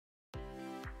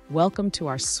Welcome to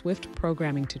our Swift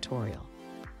programming tutorial.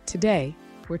 Today,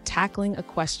 we're tackling a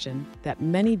question that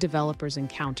many developers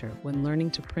encounter when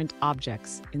learning to print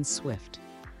objects in Swift.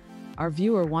 Our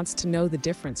viewer wants to know the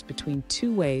difference between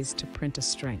two ways to print a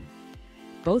string.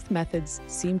 Both methods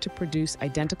seem to produce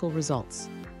identical results,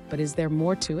 but is there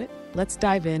more to it? Let's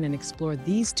dive in and explore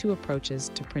these two approaches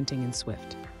to printing in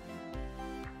Swift.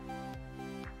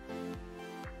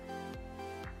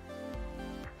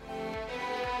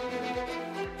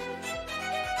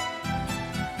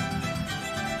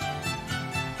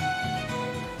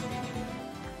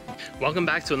 Welcome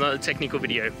back to another technical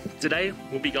video. Today,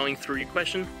 we'll be going through your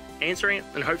question, answering it,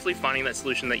 and hopefully finding that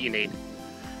solution that you need.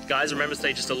 Guys, remember to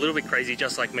stay just a little bit crazy,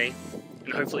 just like me,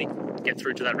 and hopefully get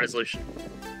through to that resolution.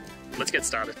 Let's get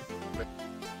started.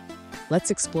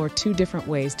 Let's explore two different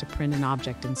ways to print an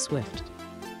object in Swift.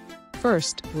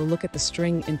 First, we'll look at the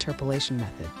string interpolation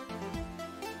method.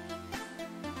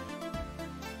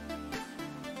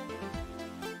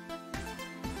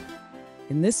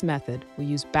 In this method, we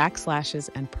use backslashes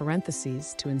and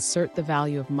parentheses to insert the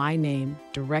value of my name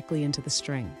directly into the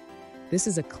string. This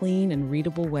is a clean and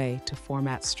readable way to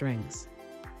format strings.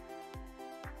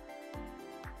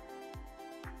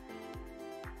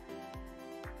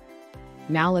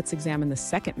 Now let's examine the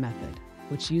second method,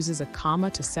 which uses a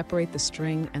comma to separate the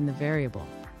string and the variable.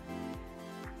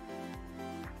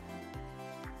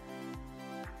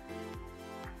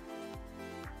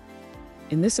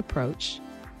 In this approach,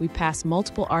 we pass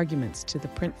multiple arguments to the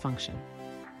print function.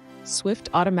 Swift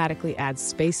automatically adds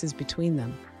spaces between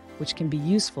them, which can be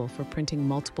useful for printing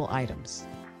multiple items.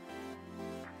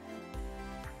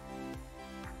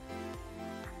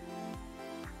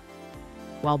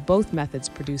 While both methods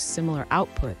produce similar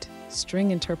output, string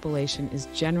interpolation is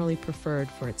generally preferred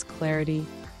for its clarity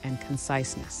and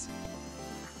conciseness.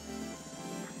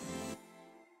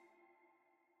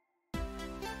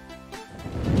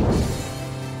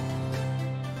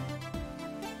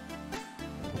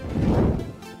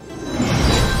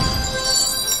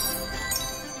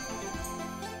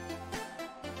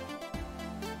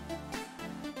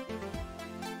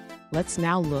 Let's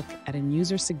now look at a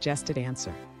user-suggested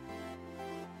answer.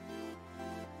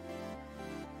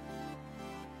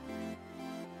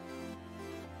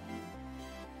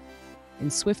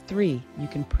 In Swift 3, you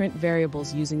can print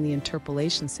variables using the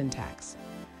interpolation syntax.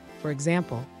 For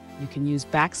example, you can use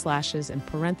backslashes and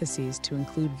parentheses to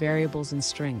include variables and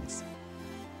strings.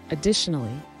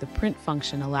 Additionally, the print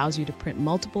function allows you to print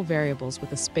multiple variables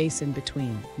with a space in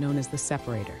between, known as the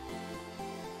separator.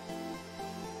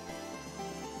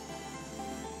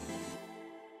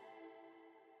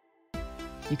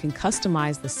 You can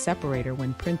customize the separator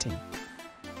when printing.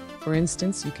 For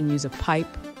instance, you can use a pipe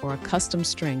or a custom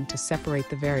string to separate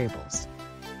the variables.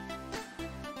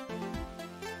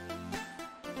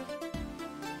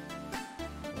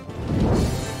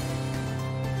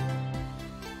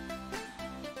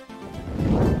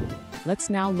 Let's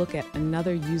now look at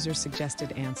another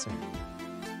user-suggested answer.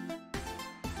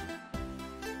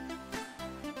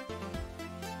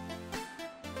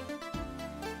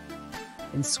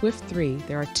 In Swift 3,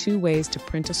 there are two ways to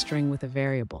print a string with a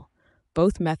variable.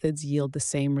 Both methods yield the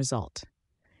same result.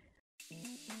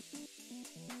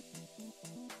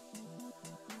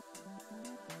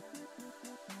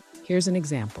 Here's an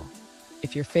example.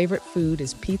 If your favorite food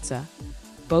is pizza,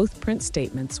 both print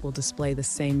statements will display the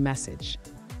same message.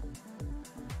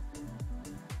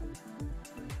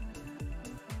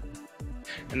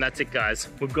 And that's it, guys.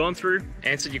 We've gone through,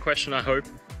 answered your question, I hope,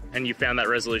 and you found that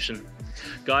resolution.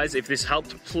 Guys, if this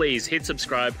helped, please hit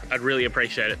subscribe. I'd really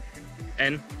appreciate it.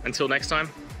 And until next time,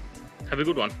 have a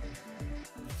good one.